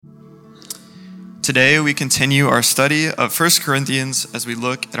Today we continue our study of 1 Corinthians as we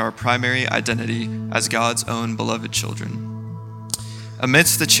look at our primary identity as God's own beloved children.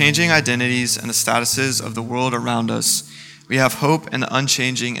 Amidst the changing identities and the statuses of the world around us, we have hope in the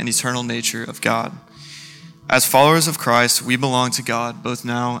unchanging and eternal nature of God. As followers of Christ, we belong to God both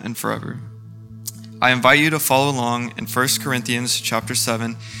now and forever. I invite you to follow along in 1 Corinthians chapter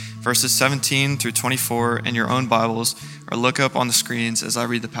 7, verses 17 through 24 in your own Bibles, or look up on the screens as I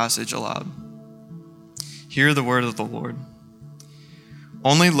read the passage aloud. Hear the word of the Lord.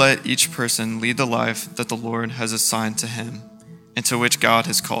 Only let each person lead the life that the Lord has assigned to him and to which God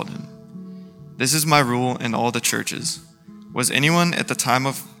has called him. This is my rule in all the churches. Was anyone at the time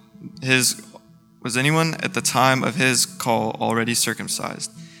of his call already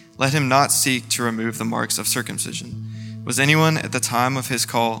circumcised? Let him not seek to remove the marks of circumcision. Was anyone at the time of his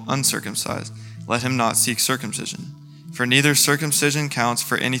call uncircumcised? Let him not seek circumcision. For neither circumcision counts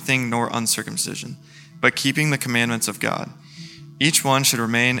for anything nor uncircumcision, but keeping the commandments of God. Each one should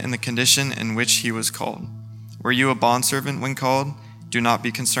remain in the condition in which he was called. Were you a bondservant when called? Do not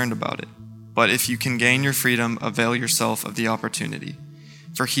be concerned about it. But if you can gain your freedom, avail yourself of the opportunity.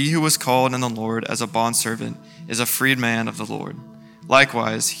 For he who was called in the Lord as a bondservant is a freedman of the Lord.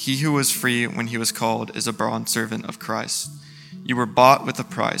 Likewise, he who was free when he was called is a bondservant of Christ. You were bought with a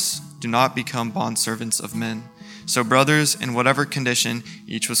price. Do not become bondservants of men. So brothers, in whatever condition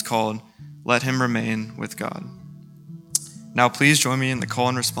each was called, let him remain with God. Now please join me in the call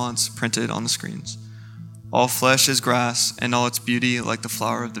and response printed on the screens. All flesh is grass, and all its beauty like the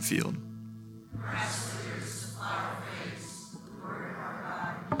flower of the field.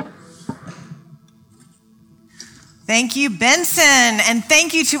 Thank you, Benson, and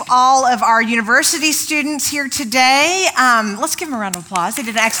thank you to all of our university students here today. Let's give them a round of applause. They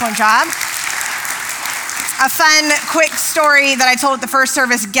did an excellent job. A fun, quick story that I told at the first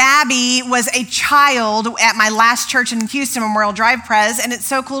service. Gabby was a child at my last church in Houston, Memorial Drive Pres, and it's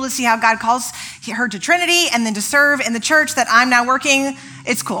so cool to see how God calls her to Trinity and then to serve in the church that I'm now working.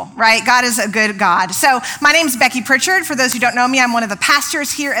 It's cool, right? God is a good God. So my name's Becky Prichard. For those who don't know me, I'm one of the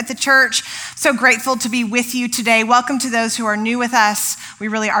pastors here at the church. So grateful to be with you today. Welcome to those who are new with us. We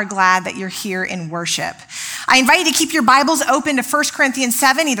really are glad that you're here in worship. I invite you to keep your Bibles open to 1 Corinthians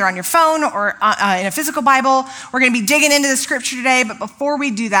 7, either on your phone or in a physical Bible. We're going to be digging into the scripture today, but before we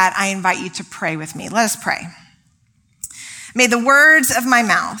do that, I invite you to pray with me. Let us pray. May the words of my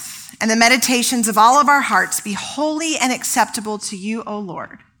mouth and the meditations of all of our hearts be holy and acceptable to you, O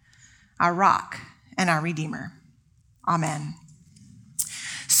Lord, our rock and our redeemer. Amen.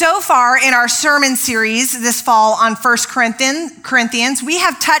 So far in our sermon series this fall on 1 Corinthians, we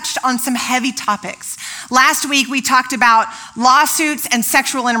have touched on some heavy topics. Last week, we talked about lawsuits and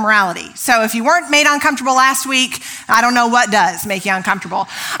sexual immorality. So if you weren't made uncomfortable last week, I don't know what does make you uncomfortable.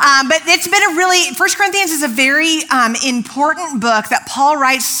 But it's been 1 Corinthians is a very important book that Paul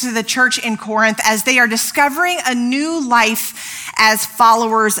writes to the church in Corinth as they are discovering a new life as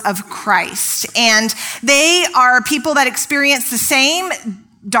followers of Christ. And they are people that experience the same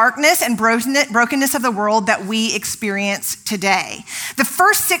darkness and brokenness of the world that we experience today. The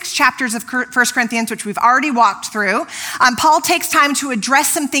first 6 chapters of 1 Corinthians, which we've already walked through, Paul takes time to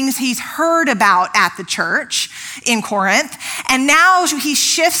address some things he's heard about at the church in Corinth. And now he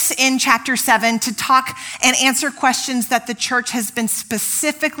shifts in chapter 7 to talk and answer questions that the church has been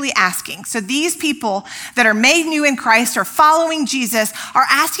specifically asking. So these people that are made new in Christ or following Jesus are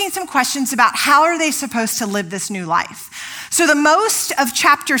asking some questions about how are they supposed to live this new life. So the most of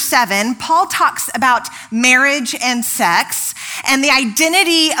chapter 7, Paul talks about marriage and sex and the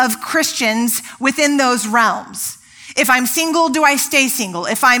identity of Christians within those realms. If I'm single, do I stay single?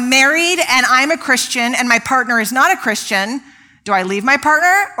 If I'm married and I'm a Christian and my partner is not a Christian, do I leave my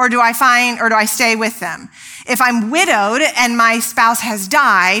partner or do I stay with them? If I'm widowed and my spouse has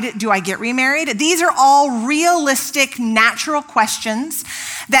died, do I get remarried? These are all realistic, natural questions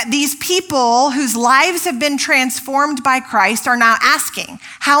that these people whose lives have been transformed by Christ are now asking.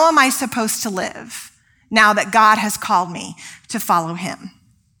 How am I supposed to live now that God has called me to follow him?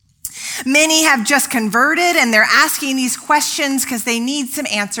 Many have just converted and they're asking these questions because they need some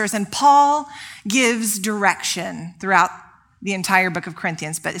answers. And Paul gives direction throughout the entire book of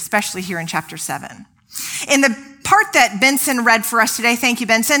Corinthians, but especially here in chapter 7. In the part that Benson read for us today, thank you,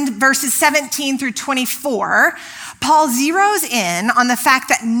 Benson, verses 17 through 24, Paul zeroes in on the fact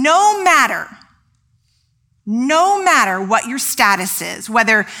that no matter what your status is,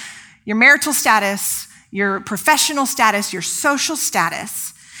 whether your marital status, your professional status, your social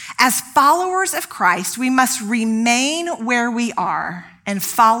status, as followers of Christ, we must remain where we are and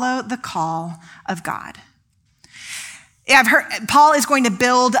follow the call of God. I've heard Paul is going to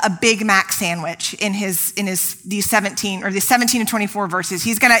build a Big Mac sandwich in these 17 to 24 verses.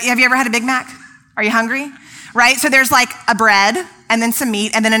 Have you ever had a Big Mac? Are you hungry? Right? So there's like a bread and then some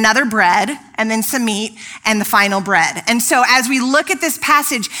meat and then another bread and then some meat and the final bread. And so as we look at this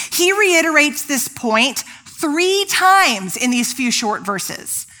passage, he reiterates this point 3 times in these few short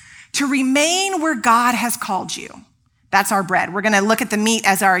verses. To remain where God has called you. That's our bread. We're going to look at the meat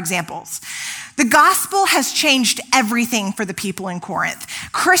as our examples. The gospel has changed everything for the people in Corinth.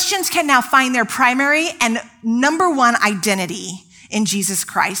 Christians can now find their primary and number one identity in Jesus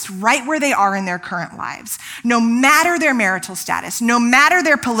Christ, right where they are in their current lives. No matter their marital status, no matter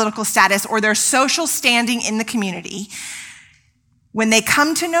their political status or their social standing in the community, when they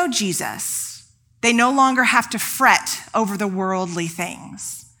come to know Jesus, they no longer have to fret over the worldly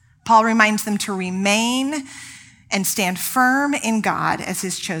things. Paul reminds them to remain and stand firm in God as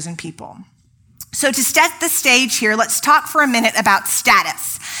his chosen people. So to set the stage here, let's talk for a minute about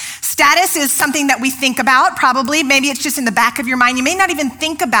status. Status is something that we think about, probably. Maybe it's just in the back of your mind. You may not even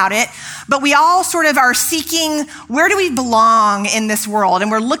think about it, but we all sort of are seeking, where do we belong in this world? And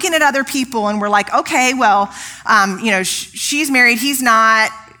we're looking at other people and we're like, okay, well, she's married, he's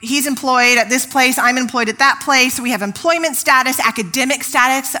not. He's employed at this place, I'm employed at that place. We have employment status, academic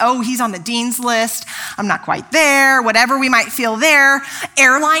status. Oh, he's on the dean's list. I'm not quite there, whatever we might feel there.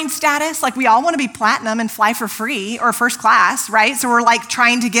 Airline status, like we all want to be platinum and fly for free or first class, right? So we're like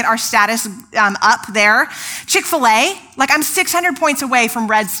trying to get our status up there. Chick-fil-A, like I'm 600 points away from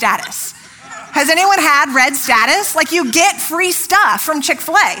red status. Has anyone had red status? Like you get free stuff from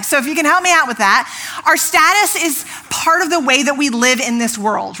Chick-fil-A. So if you can help me out with that. Our status is part of the way that we live in this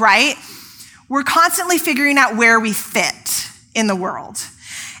world, right? We're constantly figuring out where we fit in the world.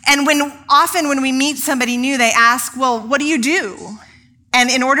 And often when we meet somebody new, they ask, well, what do you do? And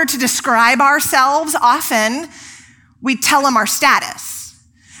in order to describe ourselves, often we tell them our status.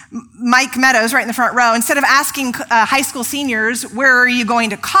 Mike Meadows, right in the front row, instead of asking high school seniors, where are you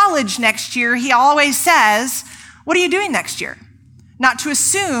going to college next year? He always says, what are you doing next year? Not to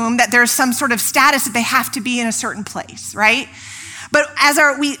assume that there's some sort of status that they have to be in a certain place, right? But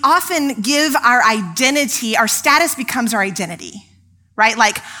we often give our identity, our status becomes our identity, right?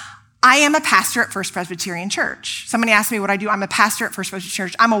 Like, I am a pastor at First Presbyterian Church. Somebody asked me what I do. I'm a pastor at First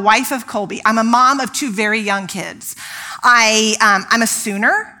Presbyterian Church. I'm a wife of Colby. I'm a mom of 2 very young kids. I'm a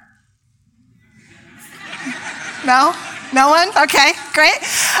Sooner. No one? Okay, great.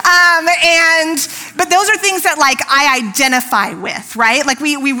 But those are things that like I identify with, right? Like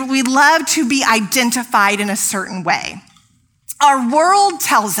we love to be identified in a certain way. Our world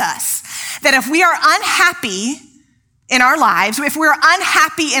tells us that if we are unhappy in our lives, if we're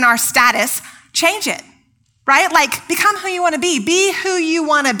unhappy in our status, change it, right? Like become who you want to be who you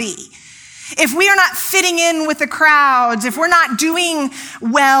want to be. If we are not fitting in with the crowds, if we're not doing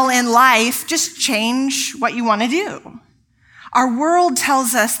well in life, just change what you want to do. Our world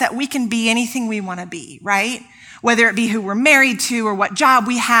tells us that we can be anything we want to be, right? Whether it be who we're married to or what job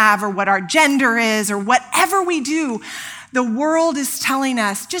we have or what our gender is or whatever we do, the world is telling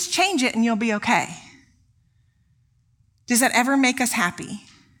us, just change it and you'll be okay. Does that ever make us happy?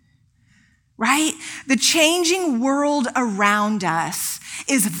 Right? The changing world around us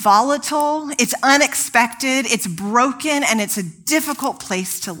is volatile, it's unexpected, it's broken, and it's a difficult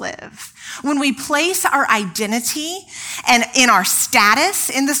place to live. When we place our identity and in our status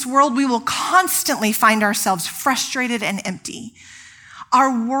in this world, we will constantly find ourselves frustrated and empty.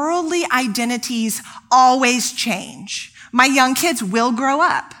 Our worldly identities always change. My young kids will grow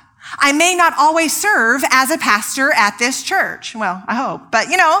up. I may not always serve as a pastor at this church. Well, I hope, but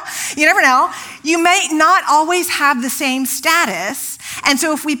you never know. You may not always have the same status. And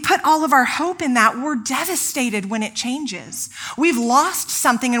so if we put all of our hope in that, we're devastated when it changes. We've lost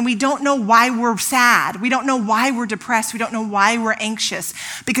something and we don't know why we're sad. We don't know why we're depressed. We don't know why we're anxious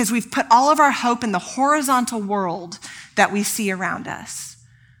because we've put all of our hope in the horizontal world that we see around us.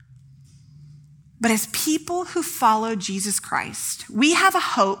 But as people who follow Jesus Christ, we have a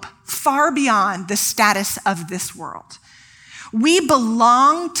hope far beyond the status of this world. We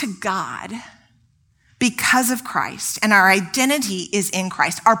belong to God because of Christ, and our identity is in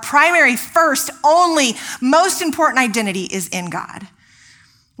Christ. Our primary, first, only, most important identity is in God.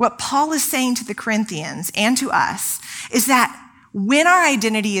 What Paul is saying to the Corinthians and to us is that when our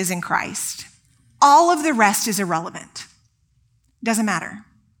identity is in Christ, all of the rest is irrelevant. It doesn't matter.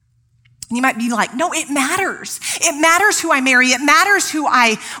 You might be like, no, it matters. It matters who I marry. It matters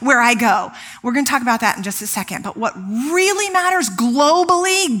where I go. We're going to talk about that in just a second. But what really matters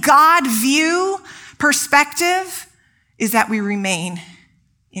globally, God view, perspective, is that we remain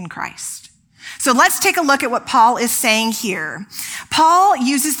in Christ. So let's take a look at what Paul is saying here. Paul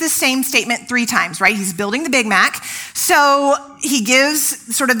uses this same statement 3 times, right? He's building the Big Mac. So he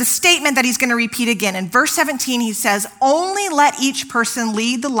gives sort of the statement that he's going to repeat again. In verse 17, he says, only let each person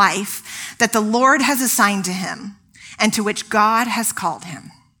lead the life that the Lord has assigned to him and to which God has called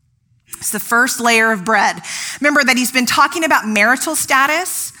him. It's the first layer of bread. Remember that he's been talking about marital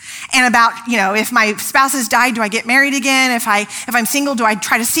status and about, if my spouse has died, do I get married again? If I'm single, do I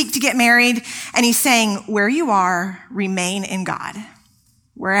try to seek to get married? And he's saying, where you are, remain in God.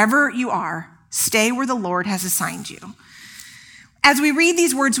 Wherever you are, stay where the Lord has assigned you. As we read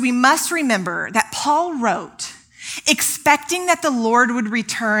these words, we must remember that Paul wrote, expecting that the Lord would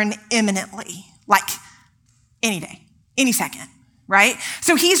return imminently, like any day, any second. Right?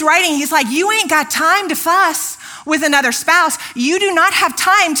 So he's writing, he's like, you ain't got time to fuss with another spouse. You do not have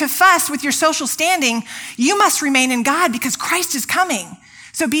time to fuss with your social standing. You must remain in God because Christ is coming.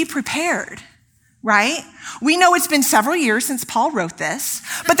 So be prepared, right? We know it's been several years since Paul wrote this,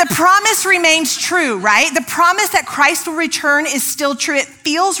 but the promise remains true, right? The promise that Christ will return is still true. It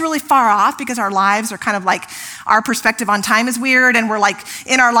feels really far off because our lives are kind of like, our perspective on time is weird. And we're like,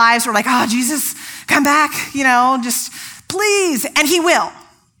 in our lives, we're like, oh, Jesus, come back, just please, and he will.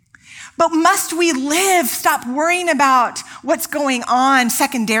 But must we stop worrying about what's going on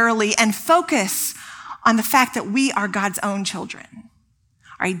secondarily and focus on the fact that we are God's own children?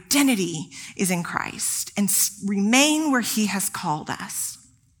 Our identity is in Christ and remain where he has called us.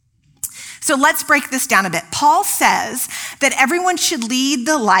 So let's break this down a bit. Paul says that everyone should lead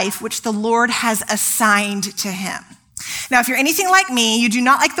the life which the Lord has assigned to him. Now, if you're anything like me, you do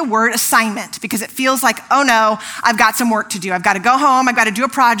not like the word assignment because it feels like, oh no, I've got some work to do. I've got to go home. I've got to do a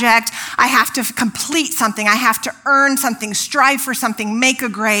project. I have to complete something. I have to earn something, strive for something, make a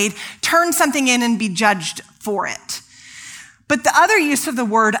grade, turn something in and be judged for it. But the other use of the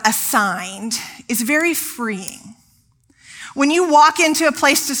word assigned is very freeing. When you walk into a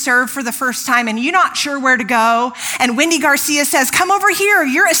place to serve for the first time and you're not sure where to go, and Wendy Garcia says, come over here,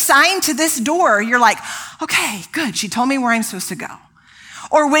 you're assigned to this door. You're like, okay, good. She told me where I'm supposed to go.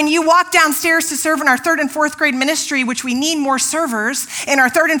 Or when you walk downstairs to serve in our 3rd and 4th grade ministry, which we need more servers in our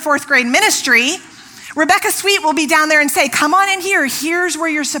 3rd and 4th grade ministry, Rebecca Sweet will be down there and say, come on in here. Here's where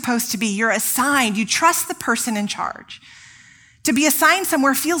you're supposed to be. You're assigned. You trust the person in charge. To be assigned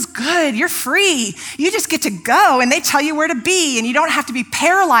somewhere feels good. You're free. You just get to go and they tell you where to be and you don't have to be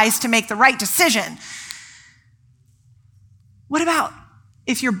paralyzed to make the right decision. What about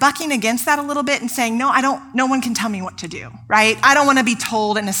if you're bucking against that a little bit and saying, no one can tell me what to do, right? I don't want to be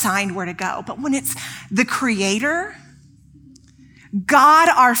told and assigned where to go. But when it's the Creator, God,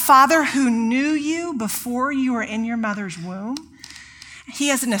 our Father who knew you before you were in your mother's womb, he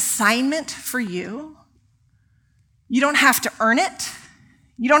has an assignment for you. You don't have to earn it.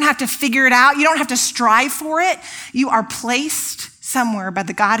 You don't have to figure it out. You don't have to strive for it. You are placed somewhere by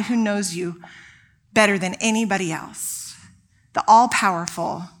the God who knows you better than anybody else. The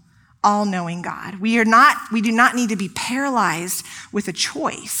all-powerful, all-knowing God. We do not need to be paralyzed with a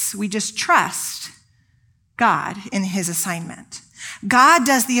choice. We just trust God in his assignment. God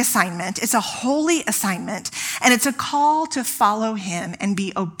does the assignment. It's a holy assignment, and it's a call to follow him and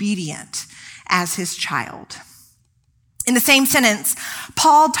be obedient as his child. In the same sentence,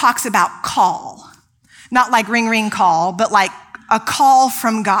 Paul talks about call, not like ring, ring call, but like a call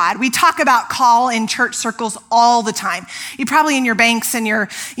from God. We talk about call in church circles all the time. You probably in your banks and your,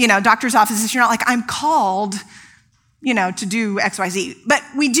 doctor's offices, you're not like, I'm called, to do X, Y, Z. But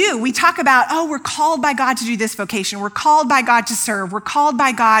we do. We talk about, we're called by God to do this vocation. We're called by God to serve. We're called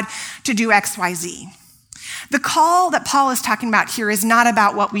by God to do X, Y, Z. The call that Paul is talking about here is not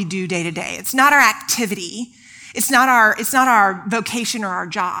about what we do day to day. It's not our activity. It's not our vocation or our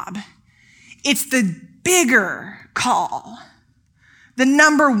job. It's the bigger call, the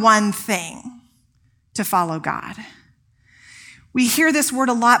number one thing to follow God. We hear this word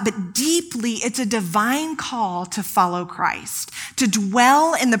a lot, but deeply, it's a divine call to follow Christ, to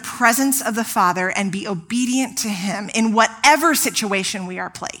dwell in the presence of the Father and be obedient to him in whatever situation we are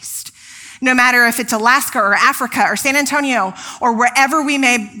placed. No matter if it's Alaska or Africa or San Antonio or wherever we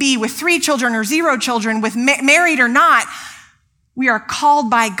may be with 3 children or 0 children, with married or not, we are called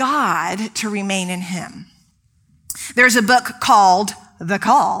by God to remain in him. There's a book called The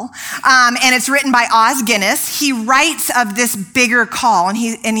Call, and it's written by Os Guinness. He writes of this bigger call, and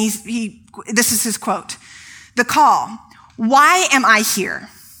this is his quote. The call. Why am I here?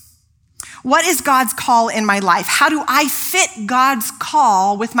 What is God's call in my life? How do I fit God's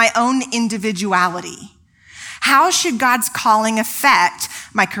call with my own individuality? How should God's calling affect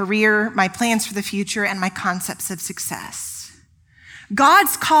my career, my plans for the future, and my concepts of success?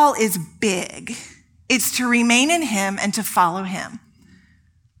 God's call is big. It's to remain in him and to follow him.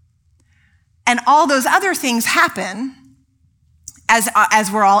 And all those other things happen as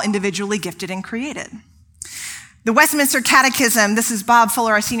we're all individually gifted and created. The Westminster Catechism, this is Bob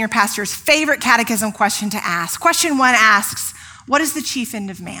Fuller, our senior pastor's favorite catechism question to ask. Question 1 asks, what is the chief end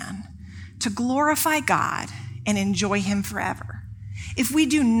of man? To glorify God and enjoy him forever. If we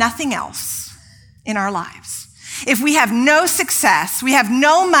do nothing else in our lives, if we have no success, we have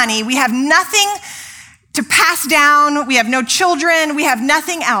no money, we have nothing to pass down, we have no children, we have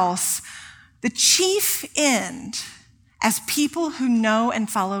nothing else, the chief end as people who know and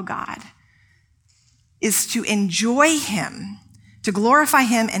follow God is to enjoy him, to glorify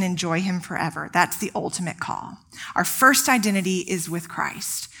him and enjoy him forever. That's the ultimate call. Our first identity is with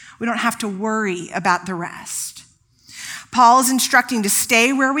Christ. We don't have to worry about the rest. Paul is instructing to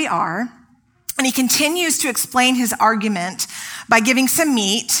stay where we are, and he continues to explain his argument by giving some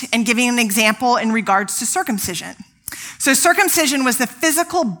meat and giving an example in regards to circumcision. So circumcision was the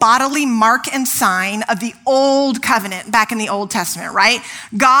physical bodily mark and sign of the old covenant back in the Old Testament, right?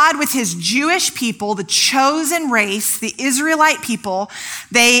 God with his Jewish people, the chosen race, the Israelite people,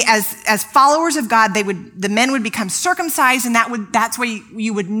 they, as followers of God, the men would become circumcised, and that's where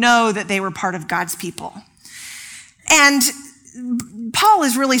you would know that they were part of God's people. And Paul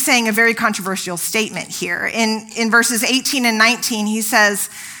is really saying a very controversial statement here. In verses 18 and 19, he says,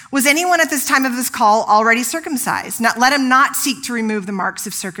 was anyone at this time of his call already circumcised? Let him not seek to remove the marks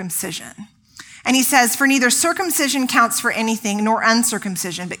of circumcision. And he says, for neither circumcision counts for anything nor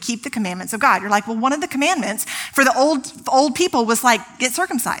uncircumcision, but keep the commandments of God. You're like, well, one of the commandments for the old people was like, get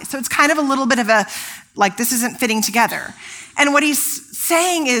circumcised. So it's kind of a little bit of a, like, this isn't fitting together. And what he's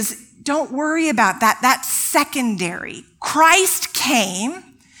saying is, don't worry about that. That's secondary. Christ came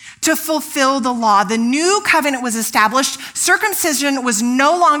to fulfill the law. The new covenant was established. Circumcision was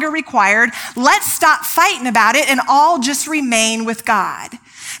no longer required. Let's stop fighting about it and all just remain with God.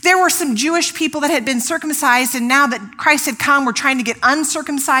 There were some Jewish people that had been circumcised, and now that Christ had come, we're trying to get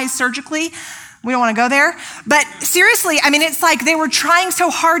uncircumcised surgically. We don't want to go there. But seriously, I mean, it's like they were trying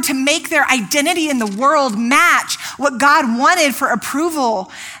so hard to make their identity in the world match what God wanted for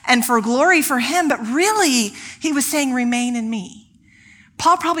approval and for glory for him. But really, he was saying, remain in me.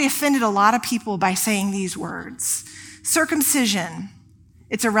 Paul probably offended a lot of people by saying these words. Circumcision,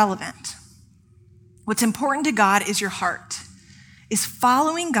 it's irrelevant. What's important to God is your heart, is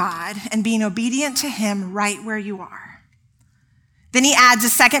following God and being obedient to him right where you are. Then he adds a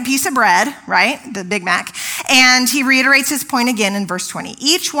second piece of bread, right? The Big Mac. And he reiterates his point again in verse 20.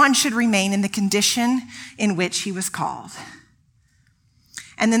 Each one should remain in the condition in which he was called.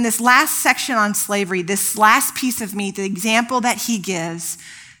 And then this last section on slavery, this last piece of meat, the example that he gives,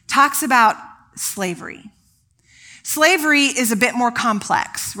 talks about slavery. Slavery is a bit more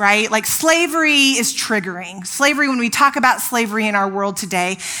complex, right? Like slavery is triggering. Slavery, when we talk about slavery in our world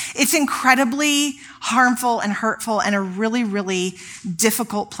today, it's incredibly harmful and hurtful and a really, really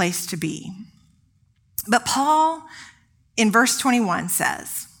difficult place to be. But Paul, in verse 21,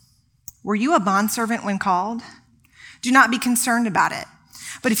 says, were you a bondservant when called? Do not be concerned about it.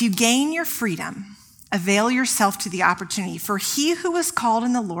 But if you gain your freedom, avail yourself to the opportunity. For he who was called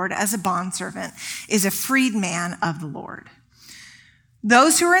in the Lord as a bondservant is a freedman of the Lord.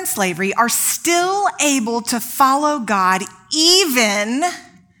 Those who are in slavery are still able to follow God even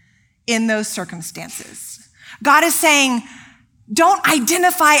in those circumstances. God is saying, don't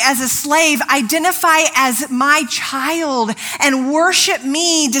identify as a slave, identify as my child and worship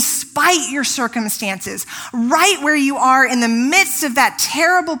me despite your circumstances. Right where you are in the midst of that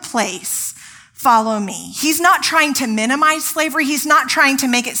terrible place, follow me. He's not trying to minimize slavery. He's not trying to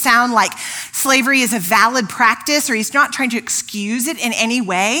make it sound like slavery is a valid practice, or he's not trying to excuse it in any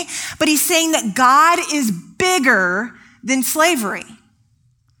way, but he's saying that God is bigger than slavery.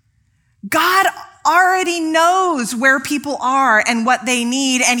 God already knows where people are and what they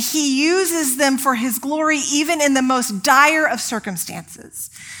need, and he uses them for his glory, even in the most dire of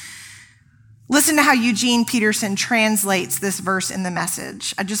circumstances. Listen to how Eugene Peterson translates this verse in the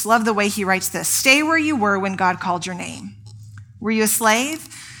Message. I just love the way he writes this. Stay where you were when God called your name. Were you a slave?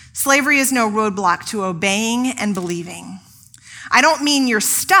 Slavery is no roadblock to obeying and believing. I don't mean you're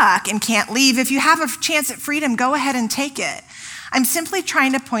stuck and can't leave. If you have a chance at freedom, go ahead and take it. I'm simply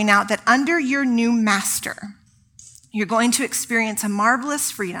trying to point out that under your new master, you're going to experience a marvelous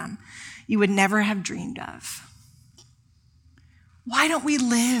freedom you would never have dreamed of. Why don't we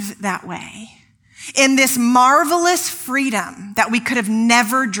live that way? In this marvelous freedom that we could have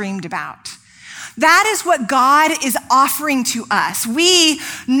never dreamed about. That is what God is offering to us.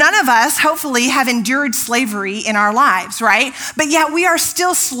 None of us, hopefully, have endured slavery in our lives, right? But yet we are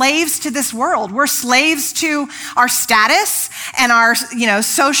still slaves to this world. We're slaves to our status and our,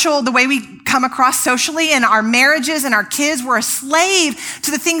 social, the way we come across socially, and our marriages and our kids. We're a slave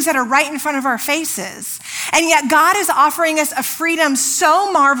to the things that are right in front of our faces. And yet God is offering us a freedom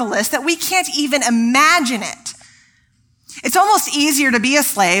so marvelous that we can't even imagine it. It's almost easier to be a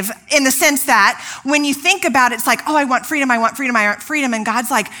slave in the sense that when you think about it, it's like, oh, I want freedom, I want freedom, I want freedom. And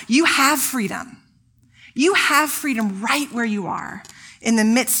God's like, you have freedom. You have freedom right where you are in the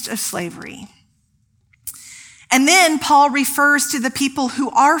midst of slavery. And then Paul refers to the people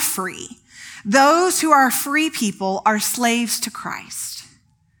who are free. Those who are free people are slaves to Christ.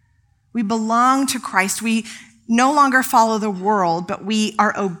 We belong to Christ. We no longer follow the world, but we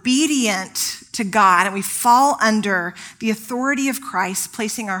are obedient to God, and we fall under the authority of Christ,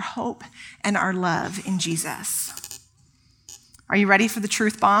 placing our hope and our love in Jesus. Are you ready for the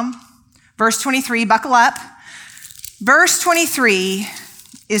truth bomb? Verse 23, buckle up. Verse 23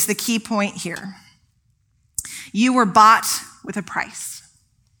 is the key point here. You were bought with a price.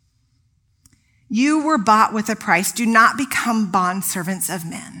 You were bought with a price. Do not become bondservants of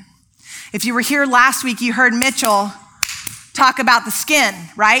men. If you were here last week, you heard Mitchell talk about the skin,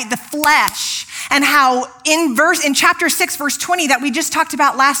 right? The flesh, and how in chapter 6, verse 20 that we just talked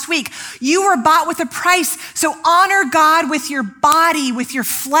about last week, you were bought with a price. So honor God with your body, with your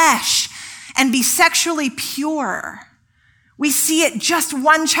flesh, and be sexually pure. We see it just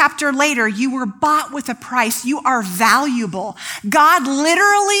one chapter later. You were bought with a price. You are valuable. God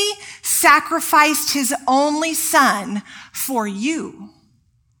literally sacrificed his only son for you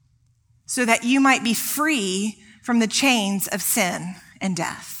so that you might be free from the chains of sin and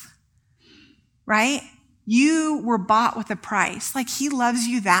death, right? You were bought with a price. Like, he loves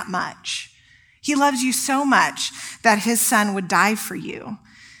you that much. He loves you so much that his son would die for you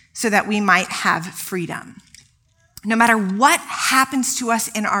so that we might have freedom. No matter what happens to us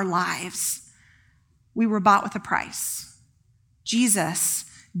in our lives, we were bought with a price. Jesus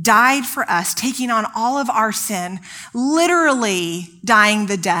died for us, taking on all of our sin, literally dying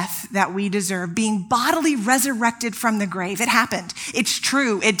the death that we deserve, being bodily resurrected from the grave. It happened. It's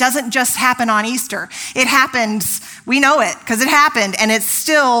true. It doesn't just happen on Easter. It happens. We know it because it happened, and it's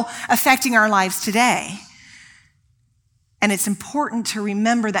still affecting our lives today. And it's important to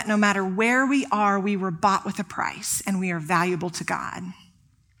remember that no matter where we are, we were bought with a price, and we are valuable to God.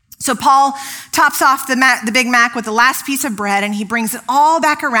 So Paul tops off the Big Mac with the last piece of bread, and he brings it all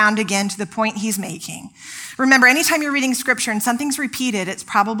back around again to the point he's making. Remember, anytime you're reading scripture and something's repeated, it's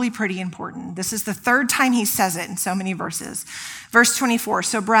probably pretty important. This is the third time he says it in so many verses. Verse 24,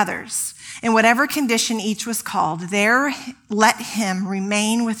 so brothers, in whatever condition each was called, there let him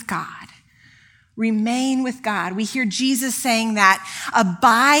remain with God. Remain with God. We hear Jesus saying that,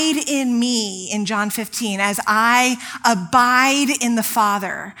 abide in me in John 15, as I abide in the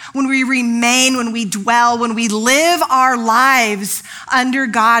Father. When we remain, when we dwell, when we live our lives under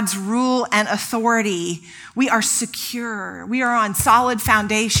God's rule and authority, we are secure. We are on solid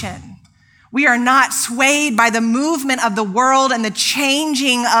foundation. We are not swayed by the movement of the world and the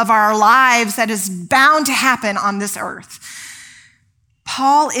changing of our lives that is bound to happen on this earth.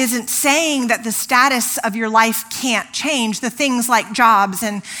 Paul isn't saying that the status of your life can't change, the things like jobs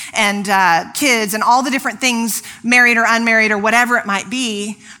and kids and all the different things, married or unmarried or whatever it might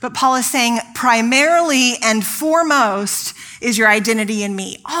be. But Paul is saying primarily and foremost is your identity in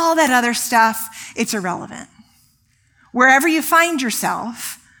me. All that other stuff, it's irrelevant. Wherever you find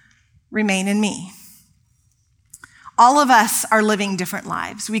yourself, remain in me. All of us are living different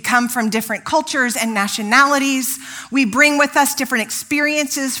lives. We come from different cultures and nationalities. We bring with us different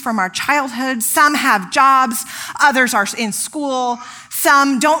experiences from our childhood. Some have jobs, others are in school.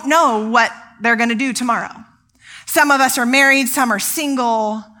 Some don't know what they're going to do tomorrow. Some of us are married, some are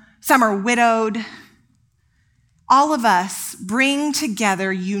single, some are widowed. All of us bring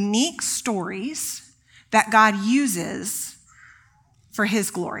together unique stories that God uses for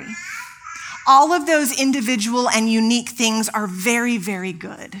his glory. All of those individual and unique things are very, very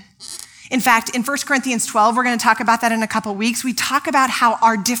good. In fact, in 1 Corinthians 12, we're going to talk about that in a couple weeks. We talk about how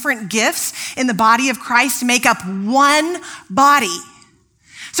our different gifts in the body of Christ make up one body.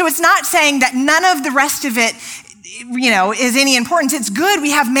 So it's not saying that none of the rest of it, is any importance. It's good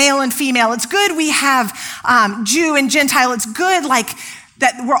we have male and female. It's good we have Jew and Gentile. It's good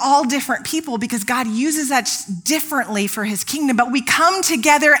that we're all different people because God uses us differently for his kingdom, but we come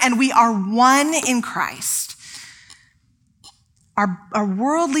together and we are one in Christ. Our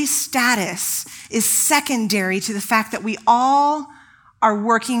worldly status is secondary to the fact that we all are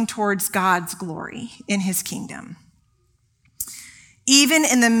working towards God's glory in his kingdom. Even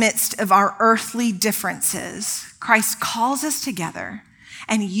in the midst of our earthly differences, Christ calls us together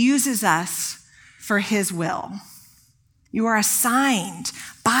and uses us for his will. You are assigned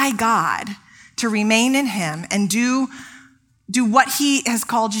by God to remain in him and do what he has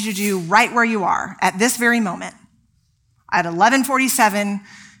called you to do right where you are at this very moment. At 11:47,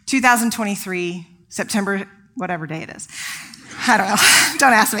 2023, September, whatever day it is. I don't know.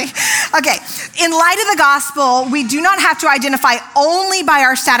 Don't ask me. Okay. In light of the gospel, we do not have to identify only by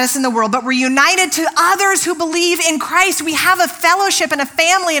our status in the world, but we're united to others who believe in Christ. We have a fellowship and a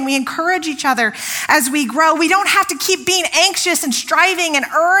family, and we encourage each other as we grow. We don't have to keep being anxious and striving and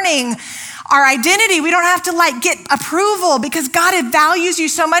earning our identity. We don't have to get approval because God values you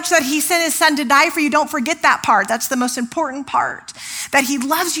so much that he sent his son to die for you. Don't forget that part. That's the most important part. That he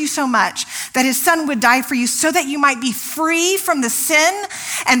loves you so much that his son would die for you so that you might be free from the sin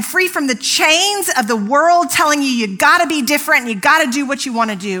and free from the chains of the world telling you gotta be different and you gotta do what you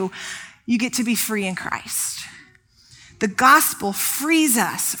wanna do. You get to be free in Christ. The gospel frees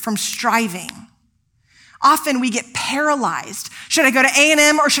us from striving. Often we get paralyzed. Should I go to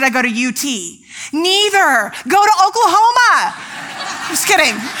A&M or should I go to UT? Neither. Go to Oklahoma. Just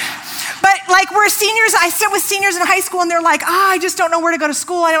kidding. But we're seniors, I sit with seniors in high school and they're like, I just don't know where to go to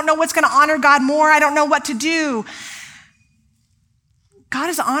school. I don't know what's gonna honor God more. I don't know what to do. God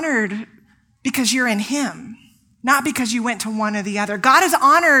is honored because you're in him, not because you went to one or the other. God is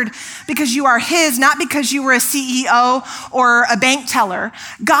honored because you are his, not because you were a CEO or a bank teller.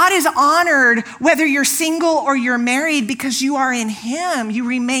 God is honored whether you're single or you're married because you are in him. You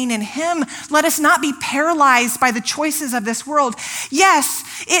remain in him. Let us not be paralyzed by the choices of this world. Yes,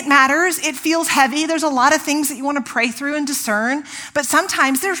 it matters. It feels heavy. There's a lot of things that you want to pray through and discern, but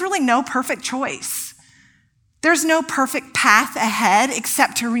sometimes there's really no perfect choice. There's no perfect path ahead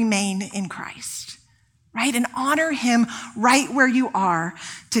except to remain in Christ. Right? And honor him right where you are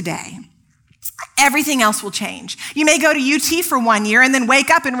today. Everything else will change. You may go to UT for 1 year and then wake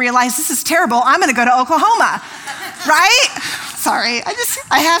up and realize this is terrible. I'm going to go to Oklahoma, right? Sorry,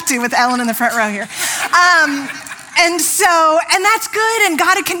 I have to with Ellen in the front row here. And that's good, and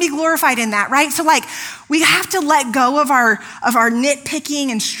God can be glorified in that, right? So we have to let go of our nitpicking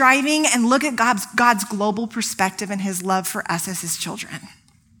and striving and look at God's global perspective and his love for us as his children.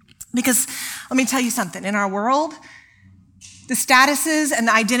 Because let me tell you something, in our world, the statuses and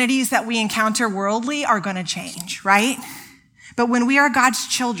the identities that we encounter worldly are gonna change, right? But when we are God's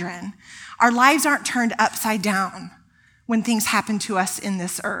children, our lives aren't turned upside down when things happen to us on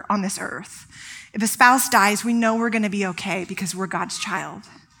this earth. If a spouse dies, we know we're gonna be okay because we're God's child.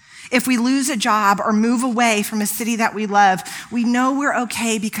 If we lose a job or move away from a city that we love, we know we're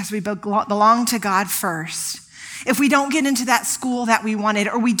okay because we belong to God first. If we don't get into that school that we wanted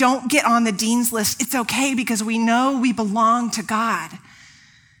or we don't get on the dean's list, it's okay because we know we belong to God.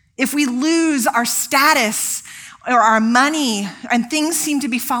 If we lose our status or our money and things seem to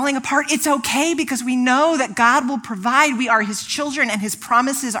be falling apart, it's okay because we know that God will provide. We are his children and his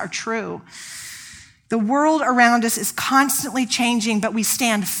promises are true. The world around us is constantly changing, but we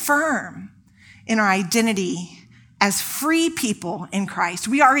stand firm in our identity as free people in Christ.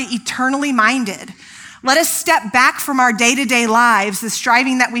 We are eternally minded. Let us step back from our day-to-day lives, the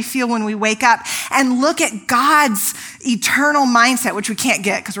striving that we feel when we wake up, and look at God's eternal mindset, which we can't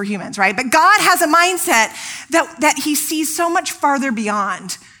get because we're humans, right? But God has a mindset that he sees so much farther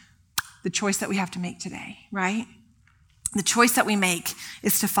beyond the choice that we have to make today, right? The choice that we make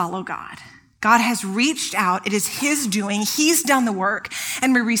is to follow God. God has reached out. It is his doing. He's done the work,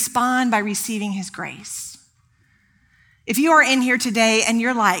 and we respond by receiving his grace. If you are in here today and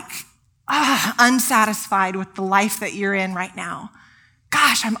you're unsatisfied with the life that you're in right now.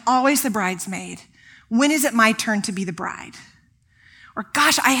 Gosh, I'm always the bridesmaid. When is it my turn to be the bride? Or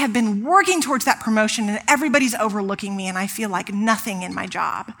gosh, I have been working towards that promotion and everybody's overlooking me and I feel like nothing in my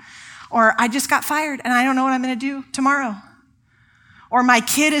job. Or I just got fired and I don't know what I'm gonna do tomorrow. Or my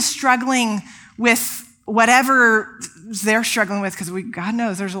kid is struggling with whatever they're struggling with, because God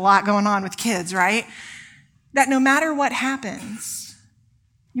knows there's a lot going on with kids, right? That no matter what happens,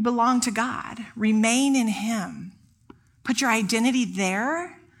 you belong to God. Remain in him. Put your identity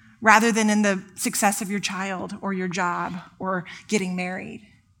there rather than in the success of your child or your job or getting married.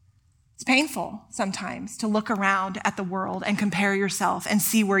 It's painful sometimes to look around at the world and compare yourself and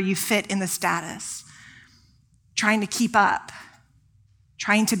see where you fit in the status. Trying to keep up,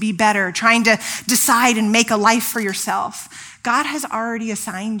 trying to be better, trying to decide and make a life for yourself. God has already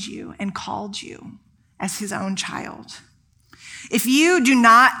assigned you and called you as his own child. If you do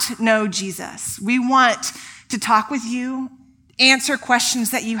not know Jesus, we want to talk with you answer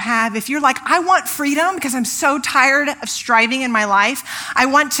questions that you have. If you're like, I want freedom because I'm so tired of striving in my life, I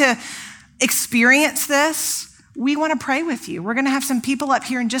want to experience this, we want to pray with you. We're going to have some people up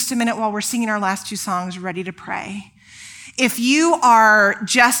here in just a minute while we're singing our last two songs ready to pray. If you are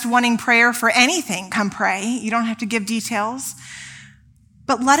just wanting prayer for anything, come pray. You don't have to give details.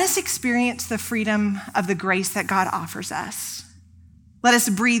 But let us experience the freedom of the grace that God offers us. Let us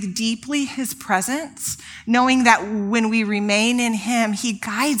breathe deeply his presence, knowing that when we remain in him, he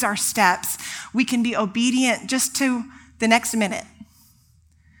guides our steps. We can be obedient just to the next minute,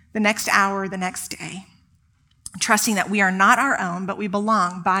 the next hour, the next day, trusting that we are not our own, but we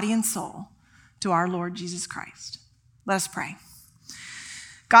belong, body and soul, to our Lord Jesus Christ. Let us pray.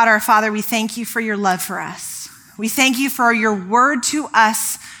 God, our Father, we thank you for your love for us. We thank you for your word to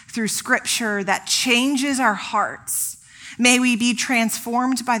us through scripture that changes our hearts. May we be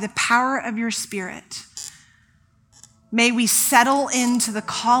transformed by the power of your Spirit. May we settle into the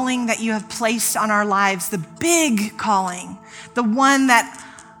calling that you have placed on our lives, the big calling, the one that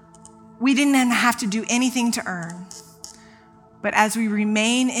we didn't have to do anything to earn. But as we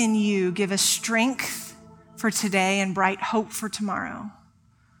remain in you, give us strength for today and bright hope for tomorrow.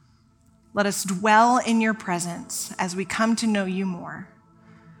 Let us dwell in your presence as we come to know you more.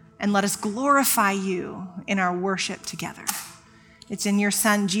 And let us glorify you in our worship together. It's in your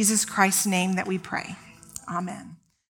Son, Jesus Christ's name, that we pray. Amen.